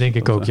 Dat denk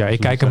ik ook, ja. Ik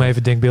kijk hem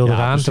even denkbeeldig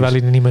aan, precies. Terwijl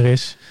hij er niet meer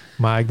is.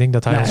 Maar ik denk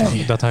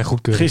dat hij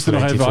goed keurt. Gisteren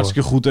nog even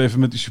hartstikke goed even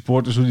met die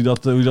supporters, hoe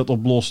hij dat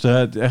oplost.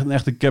 Hè. Echt een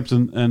echte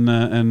captain.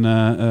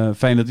 En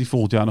fijn dat hij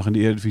volgend jaar nog in de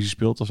Eredivisie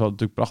speelt. Dat zou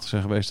natuurlijk prachtig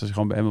zijn geweest als hij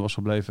gewoon bij Emmen was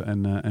gebleven.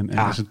 En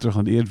als hij terug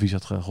naar de Eredivisie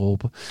had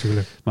geholpen.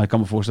 Tuurlijk. Maar ik kan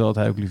me voorstellen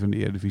dat hij ook liever in de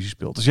Eredivisie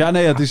speelt. Dus ja,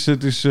 nee,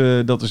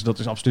 dat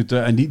is absoluut.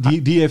 En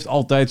die heeft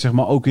altijd, zeg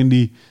maar, ook in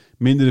die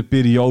mindere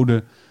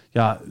periode...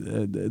 Ja,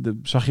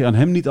 zag je aan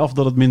hem niet af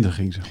dat het minder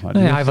ging, zeg maar.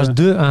 Nee, hij was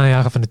de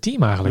aanjager van het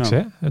team eigenlijk,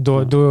 hè?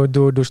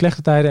 Door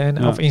slechte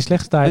tijden of in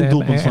slechte tijden. En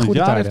doelpunt van het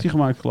jaar tijden. heeft hij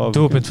gemaakt, geloof ik.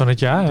 Doelpunt van het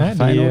jaar,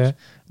 hè?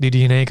 Die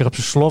in één keer op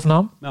zijn slof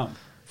nam. Ja.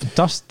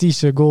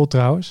 Fantastische goal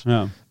trouwens.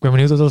 Ja. Ik ben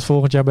benieuwd dat we het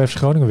volgend jaar bij FC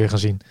Groningen weer gaan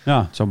zien.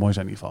 Ja, het zou mooi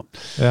zijn in ieder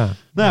geval. Ja.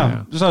 Nou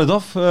ja, we sluiten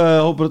het af.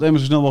 Hopen dat Emmen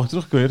zo snel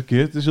mogelijk terugkeert.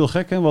 Het is heel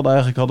gek, hè?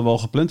 Eigenlijk hadden we al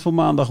gepland voor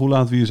maandag hoe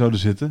laat we hier zouden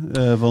zitten.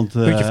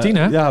 Puntje of 10,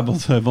 hè? Ja,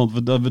 want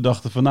we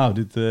dachten van nou,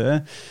 dit...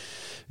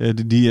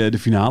 de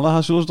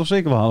finale zullen ze toch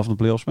zeker wel halen van de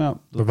play-offs. Maar ja,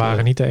 we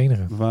waren niet de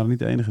enige. We waren niet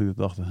de enige die dat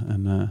dachten.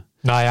 En,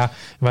 nou ja,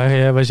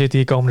 wij zitten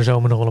hier komende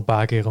zomer nog wel een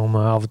paar keer om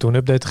af en toe een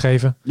update te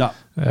geven. Ja.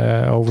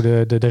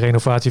 Over de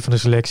renovatie van de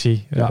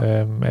selectie,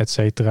 et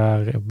cetera.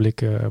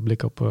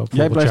 Blik op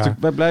jij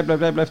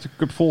blijft de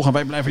cup volgen en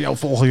wij blijven jou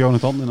volgen,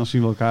 Jonathan. En dan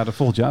zien we elkaar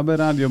volgend jaar bij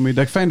Radio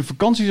Meerdijk. Fijne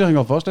vakantie, zeg ik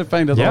alvast.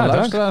 Fijn dat alle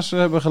luisteraars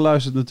hebben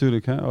geluisterd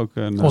natuurlijk. Hè? Ook,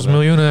 ons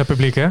miljoenen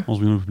publiek, hè? Ons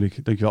miljoenen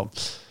publiek, dankjewel.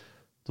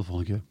 Tot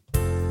volgende keer.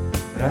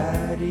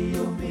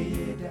 Radio Meerdijk.